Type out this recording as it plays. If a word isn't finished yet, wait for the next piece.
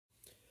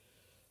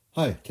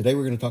Hi, today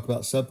we're going to talk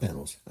about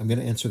subpanels. I'm going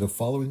to answer the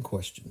following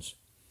questions.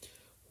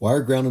 Why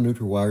are ground and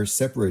neutral wires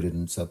separated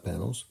in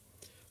subpanels?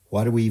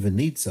 Why do we even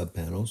need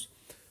subpanels?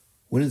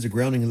 When is a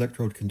grounding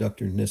electrode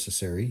conductor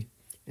necessary?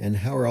 And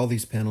how are all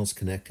these panels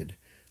connected?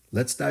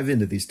 Let's dive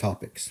into these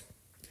topics.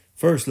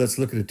 First, let's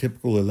look at a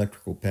typical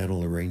electrical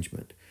panel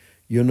arrangement.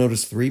 You'll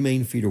notice three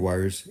main feeder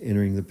wires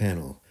entering the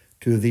panel.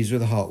 Two of these are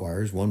the hot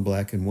wires, one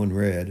black and one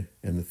red,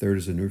 and the third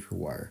is a neutral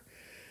wire.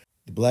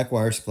 The black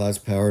wire supplies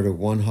power to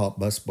one hot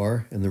bus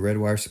bar, and the red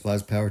wire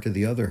supplies power to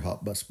the other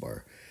hot bus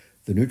bar.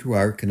 The neutral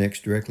wire connects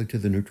directly to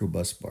the neutral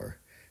bus bar.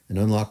 And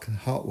unlike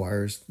hot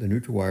wires, the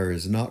neutral wire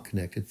is not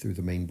connected through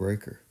the main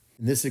breaker.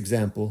 In this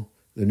example,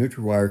 the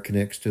neutral wire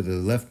connects to the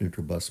left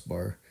neutral bus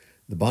bar.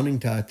 The bonding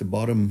tie at the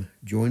bottom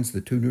joins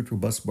the two neutral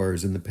bus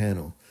bars in the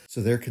panel, so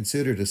they're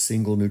considered a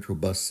single neutral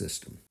bus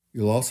system.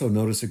 You'll also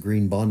notice a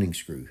green bonding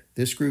screw.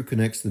 This screw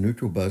connects the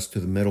neutral bus to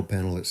the metal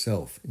panel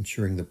itself,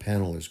 ensuring the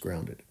panel is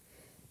grounded.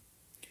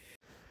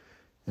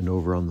 And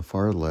over on the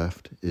far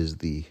left is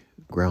the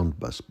ground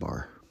bus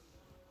bar.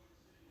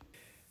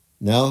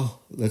 Now,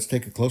 let's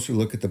take a closer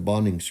look at the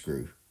bonding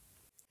screw.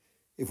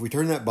 If we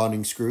turn that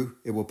bonding screw,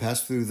 it will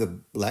pass through the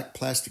black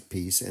plastic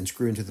piece and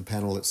screw into the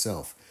panel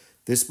itself.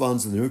 This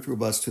bonds the neutral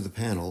bus to the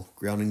panel,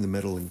 grounding the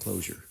metal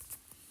enclosure.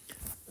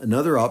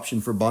 Another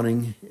option for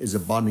bonding is a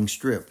bonding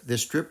strip.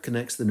 This strip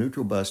connects the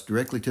neutral bus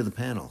directly to the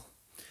panel.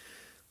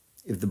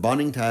 If the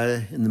bonding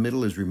tie in the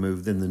middle is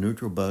removed, then the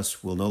neutral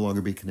bus will no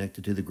longer be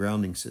connected to the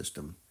grounding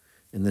system,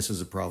 and this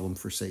is a problem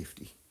for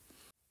safety.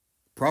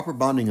 Proper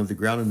bonding of the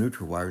ground and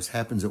neutral wires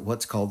happens at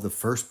what's called the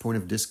first point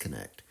of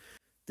disconnect.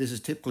 This is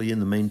typically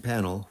in the main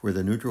panel, where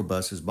the neutral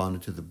bus is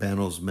bonded to the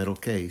panel's metal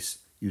case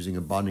using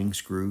a bonding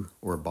screw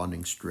or a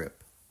bonding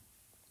strip.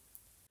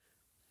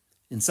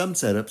 In some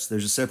setups,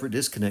 there's a separate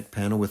disconnect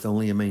panel with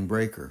only a main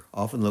breaker,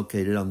 often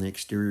located on the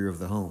exterior of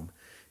the home.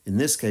 In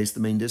this case,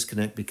 the main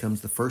disconnect becomes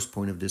the first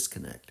point of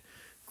disconnect.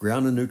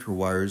 Ground and neutral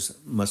wires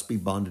must be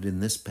bonded in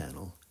this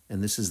panel,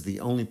 and this is the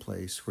only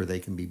place where they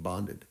can be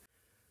bonded.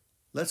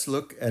 Let's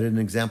look at an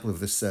example of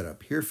this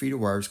setup. Here, feeder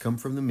wires come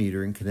from the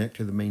meter and connect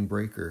to the main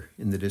breaker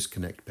in the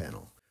disconnect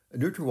panel. A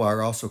neutral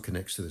wire also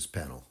connects to this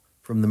panel.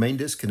 From the main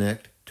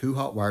disconnect, two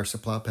hot wires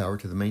supply power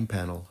to the main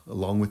panel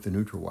along with the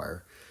neutral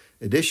wire.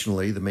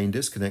 Additionally, the main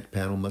disconnect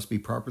panel must be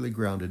properly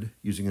grounded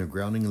using a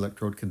grounding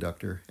electrode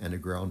conductor and a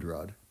ground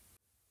rod.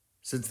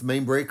 Since the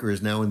main breaker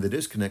is now in the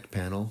disconnect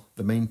panel,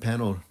 the main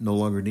panel no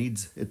longer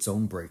needs its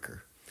own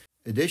breaker.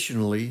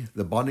 Additionally,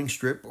 the bonding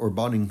strip or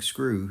bonding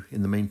screw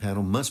in the main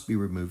panel must be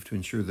removed to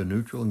ensure the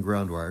neutral and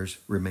ground wires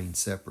remain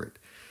separate.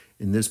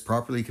 In this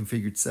properly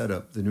configured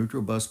setup, the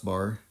neutral bus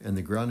bar and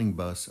the grounding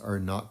bus are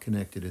not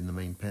connected in the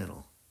main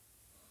panel.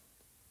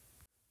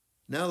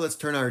 Now let's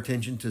turn our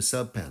attention to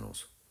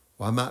subpanels.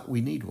 Why might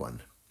we need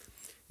one?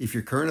 If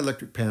your current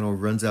electric panel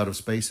runs out of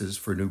spaces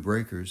for new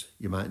breakers,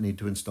 you might need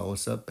to install a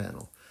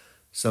subpanel.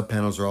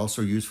 Subpanels are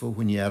also useful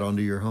when you add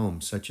onto your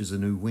home, such as a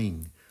new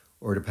wing,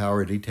 or to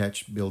power a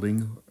detached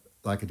building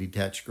like a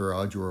detached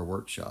garage or a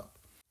workshop.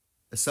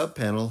 A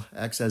subpanel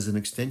acts as an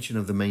extension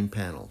of the main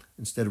panel.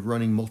 Instead of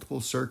running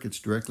multiple circuits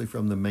directly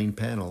from the main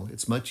panel,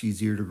 it's much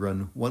easier to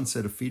run one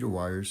set of feeder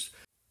wires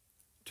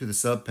to the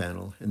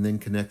subpanel and then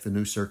connect the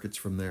new circuits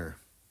from there.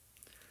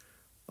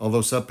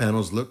 Although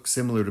subpanels look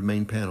similar to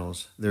main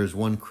panels, there is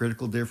one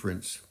critical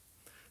difference.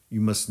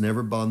 You must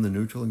never bond the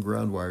neutral and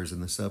ground wires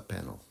in the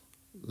subpanel.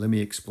 Let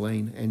me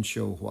explain and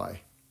show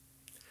why.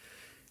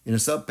 In a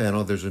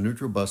subpanel, there's a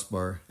neutral bus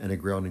bar and a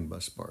grounding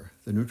bus bar.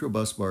 The neutral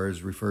bus bar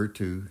is referred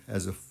to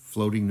as a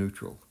floating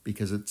neutral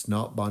because it's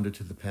not bonded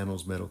to the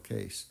panel's metal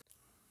case.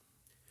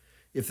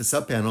 If the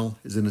subpanel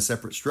is in a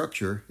separate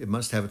structure, it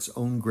must have its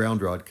own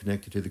ground rod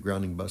connected to the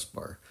grounding bus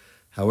bar.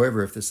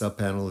 However, if the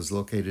subpanel is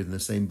located in the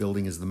same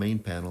building as the main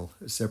panel,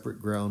 a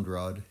separate ground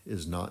rod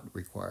is not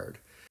required.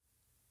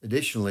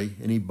 Additionally,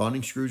 any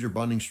bonding screws or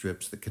bonding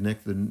strips that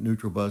connect the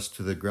neutral bus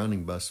to the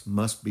grounding bus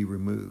must be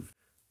removed.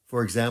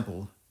 For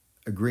example,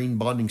 a green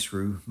bonding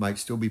screw might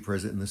still be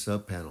present in the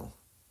subpanel,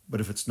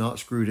 but if it's not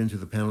screwed into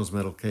the panel's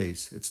metal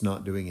case, it's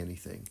not doing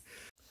anything.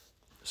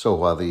 So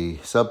while the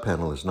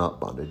subpanel is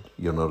not bonded,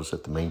 you'll notice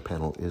that the main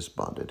panel is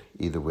bonded,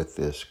 either with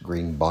this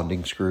green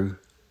bonding screw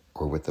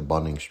or with the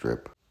bonding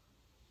strip.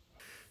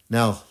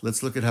 Now,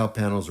 let's look at how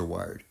panels are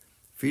wired.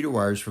 Feeder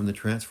wires from the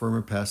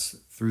transformer pass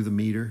through the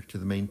meter to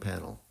the main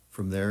panel.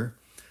 From there,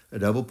 a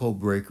double pole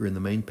breaker in the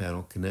main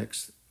panel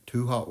connects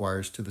two hot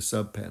wires to the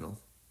subpanel.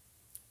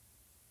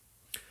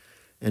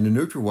 And a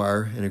neutral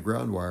wire and a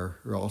ground wire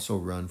are also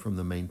run from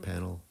the main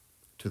panel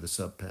to the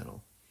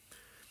subpanel.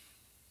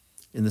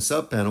 In the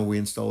subpanel, we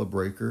install a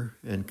breaker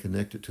and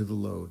connect it to the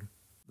load.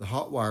 The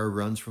hot wire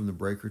runs from the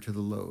breaker to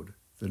the load.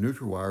 The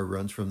neutral wire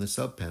runs from the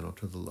subpanel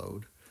to the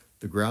load.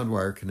 The ground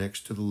wire connects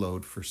to the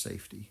load for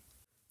safety.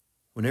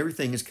 When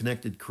everything is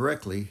connected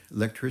correctly,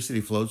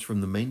 electricity flows from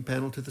the main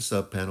panel to the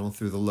subpanel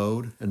through the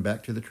load and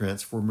back to the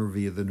transformer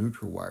via the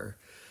neutral wire.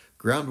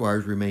 Ground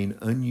wires remain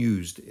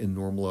unused in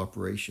normal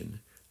operation.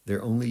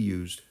 They're only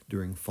used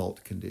during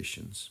fault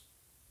conditions.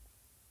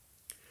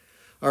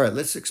 All right,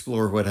 let's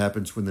explore what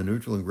happens when the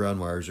neutral and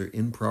ground wires are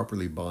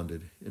improperly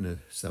bonded in a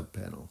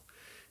subpanel.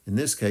 In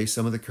this case,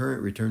 some of the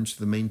current returns to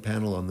the main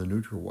panel on the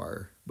neutral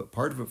wire, but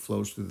part of it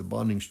flows through the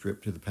bonding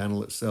strip to the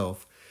panel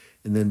itself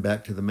and then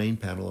back to the main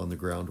panel on the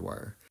ground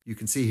wire. You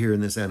can see here in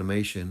this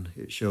animation,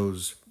 it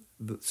shows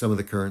some of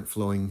the current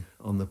flowing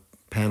on the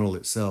panel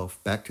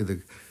itself back to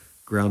the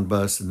ground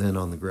bus and then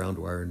on the ground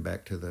wire and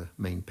back to the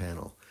main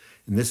panel.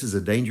 And this is a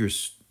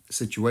dangerous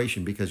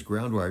situation because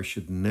ground wires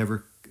should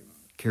never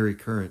carry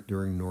current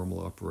during normal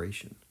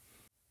operation.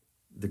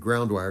 The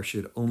ground wire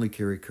should only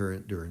carry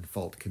current during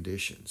fault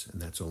conditions,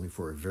 and that's only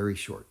for a very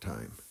short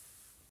time.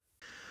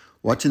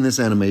 Watching this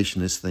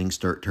animation as things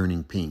start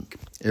turning pink.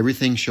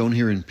 Everything shown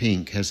here in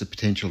pink has the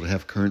potential to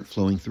have current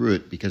flowing through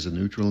it because the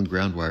neutral and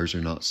ground wires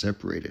are not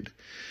separated.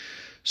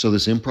 So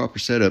this improper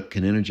setup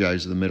can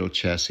energize the metal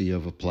chassis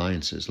of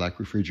appliances like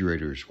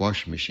refrigerators,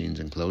 washing machines,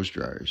 and clothes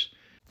dryers.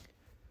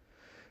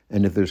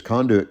 And if there's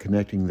conduit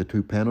connecting the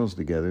two panels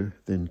together,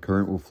 then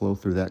current will flow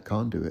through that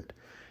conduit.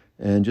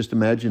 And just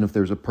imagine if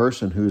there's a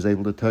person who is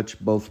able to touch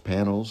both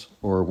panels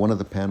or one of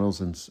the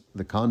panels and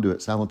the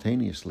conduit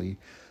simultaneously,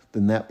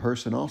 then that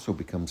person also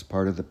becomes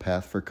part of the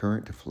path for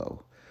current to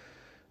flow.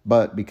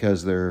 But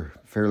because they're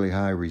fairly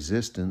high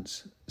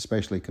resistance,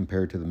 especially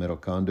compared to the metal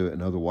conduit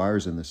and other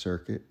wires in the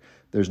circuit,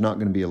 there's not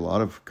going to be a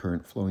lot of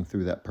current flowing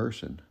through that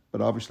person.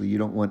 But obviously you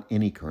don't want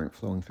any current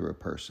flowing through a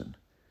person.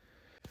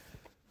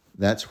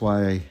 That's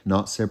why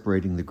not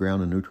separating the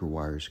ground and neutral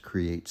wires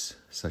creates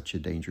such a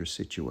dangerous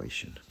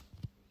situation.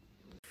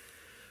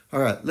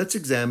 All right, let's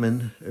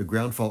examine a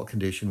ground fault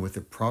condition with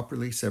a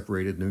properly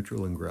separated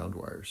neutral and ground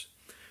wires.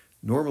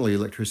 Normally,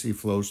 electricity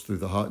flows through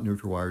the hot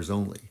neutral wires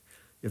only.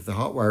 If the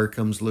hot wire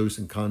comes loose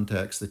and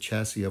contacts the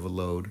chassis of a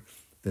load,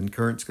 then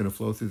current's going to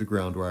flow through the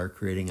ground wire,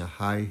 creating a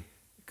high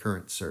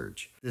current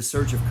surge. This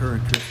surge of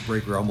current trips the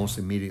breaker almost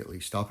immediately,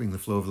 stopping the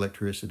flow of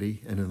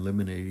electricity and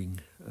eliminating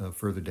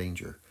further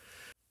danger.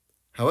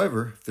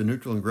 However, if the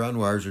neutral and ground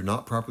wires are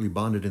not properly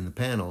bonded in the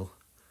panel,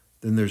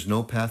 then there's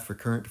no path for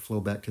current to flow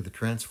back to the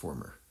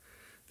transformer.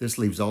 This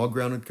leaves all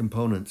grounded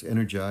components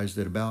energized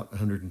at about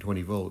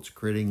 120 volts,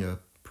 creating a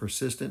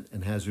persistent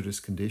and hazardous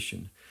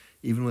condition.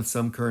 Even with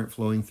some current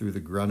flowing through the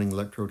grounding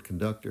electrode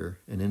conductor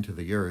and into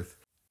the earth,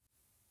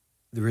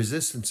 the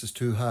resistance is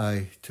too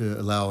high to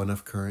allow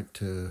enough current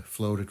to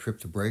flow to trip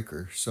the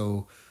breaker,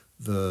 so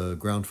the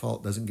ground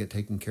fault doesn't get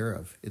taken care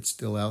of. It's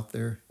still out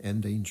there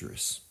and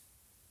dangerous.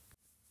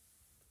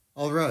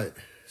 All right,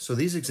 so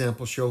these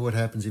examples show what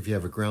happens if you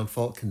have a ground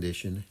fault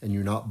condition and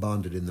you're not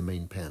bonded in the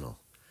main panel.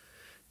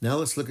 Now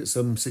let's look at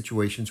some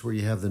situations where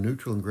you have the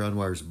neutral and ground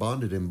wires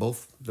bonded in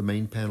both the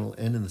main panel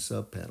and in the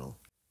subpanel.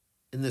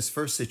 In this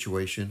first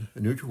situation, a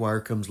neutral wire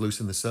comes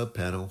loose in the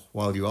subpanel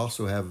while you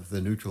also have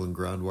the neutral and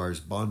ground wires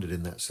bonded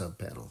in that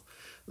subpanel.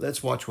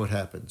 Let's watch what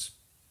happens.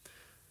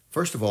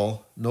 First of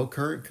all, no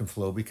current can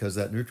flow because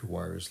that neutral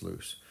wire is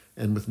loose.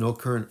 And with no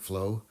current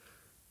flow,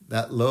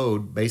 that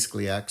load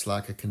basically acts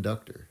like a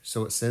conductor.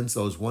 So it sends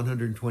those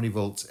 120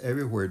 volts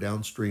everywhere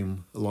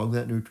downstream along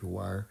that neutral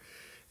wire.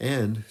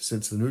 And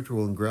since the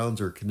neutral and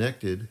grounds are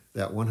connected,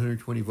 that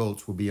 120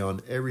 volts will be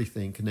on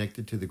everything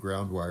connected to the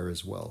ground wire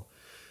as well.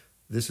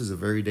 This is a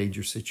very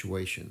dangerous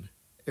situation.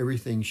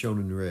 Everything shown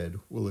in red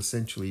will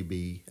essentially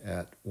be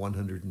at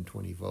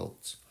 120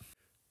 volts.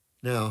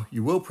 Now,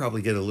 you will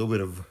probably get a little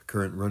bit of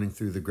current running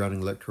through the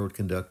grounding electrode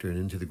conductor and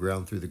into the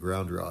ground through the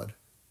ground rod,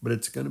 but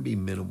it's going to be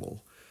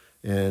minimal.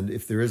 And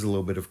if there is a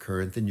little bit of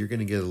current, then you're going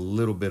to get a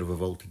little bit of a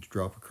voltage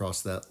drop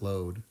across that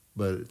load,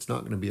 but it's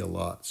not going to be a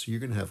lot. So you're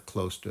going to have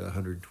close to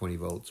 120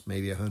 volts,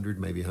 maybe 100,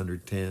 maybe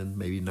 110,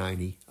 maybe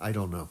 90. I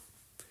don't know.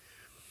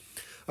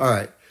 All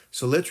right,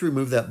 so let's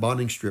remove that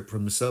bonding strip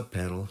from the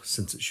subpanel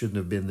since it shouldn't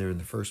have been there in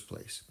the first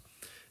place.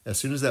 As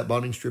soon as that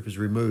bonding strip is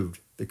removed,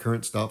 the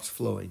current stops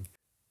flowing.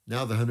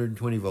 Now the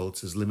 120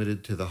 volts is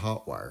limited to the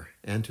hot wire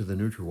and to the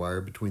neutral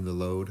wire between the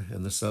load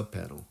and the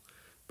subpanel.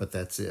 But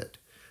that's it.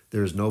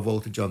 There is no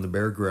voltage on the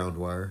bare ground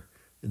wire,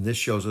 and this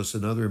shows us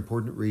another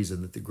important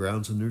reason that the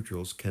grounds and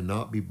neutrals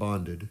cannot be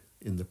bonded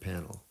in the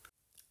panel.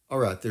 All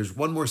right, there's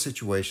one more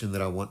situation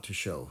that I want to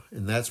show,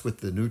 and that's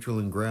with the neutral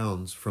and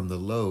grounds from the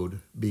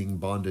load being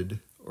bonded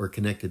or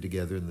connected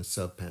together in the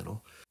subpanel.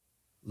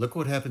 Look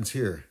what happens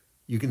here.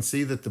 You can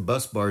see that the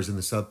bus bars in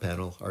the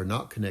subpanel are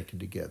not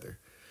connected together,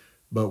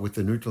 but with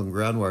the neutral and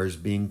ground wires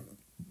being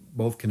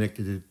both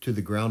connected to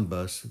the ground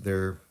bus,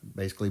 they're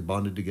basically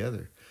bonded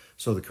together.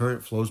 So the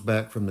current flows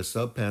back from the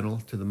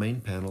subpanel to the main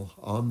panel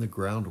on the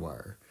ground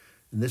wire.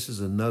 And this is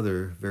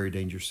another very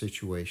dangerous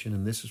situation,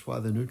 and this is why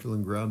the neutral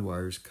and ground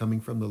wires coming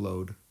from the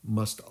load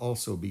must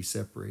also be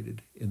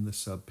separated in the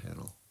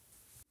subpanel.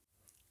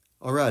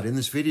 All right, in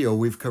this video,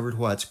 we've covered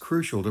why it's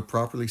crucial to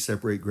properly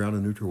separate ground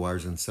and neutral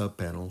wires in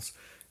subpanels,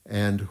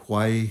 and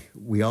why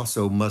we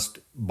also must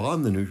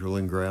bond the neutral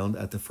and ground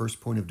at the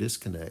first point of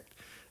disconnect.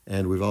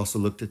 And we've also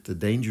looked at the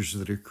dangers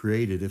that are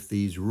created if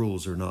these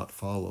rules are not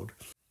followed.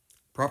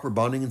 Proper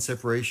bonding and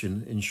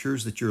separation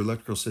ensures that your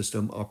electrical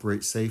system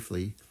operates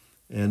safely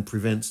and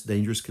prevents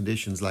dangerous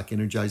conditions like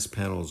energized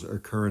panels or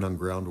current on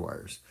ground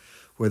wires.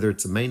 Whether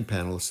it's a main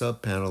panel, a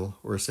sub-panel,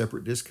 or a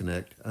separate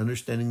disconnect,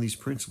 understanding these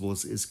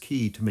principles is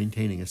key to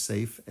maintaining a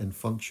safe and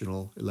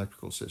functional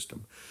electrical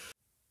system.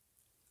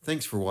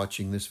 Thanks for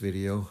watching this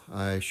video.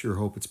 I sure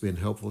hope it's been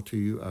helpful to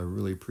you. I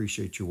really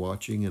appreciate you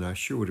watching, and I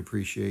sure would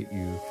appreciate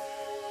you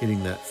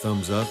hitting that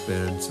thumbs up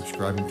and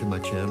subscribing to my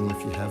channel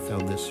if you have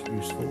found this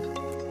useful.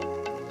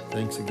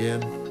 Thanks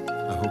again.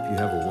 I hope you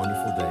have a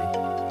wonderful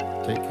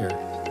day. Take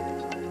care.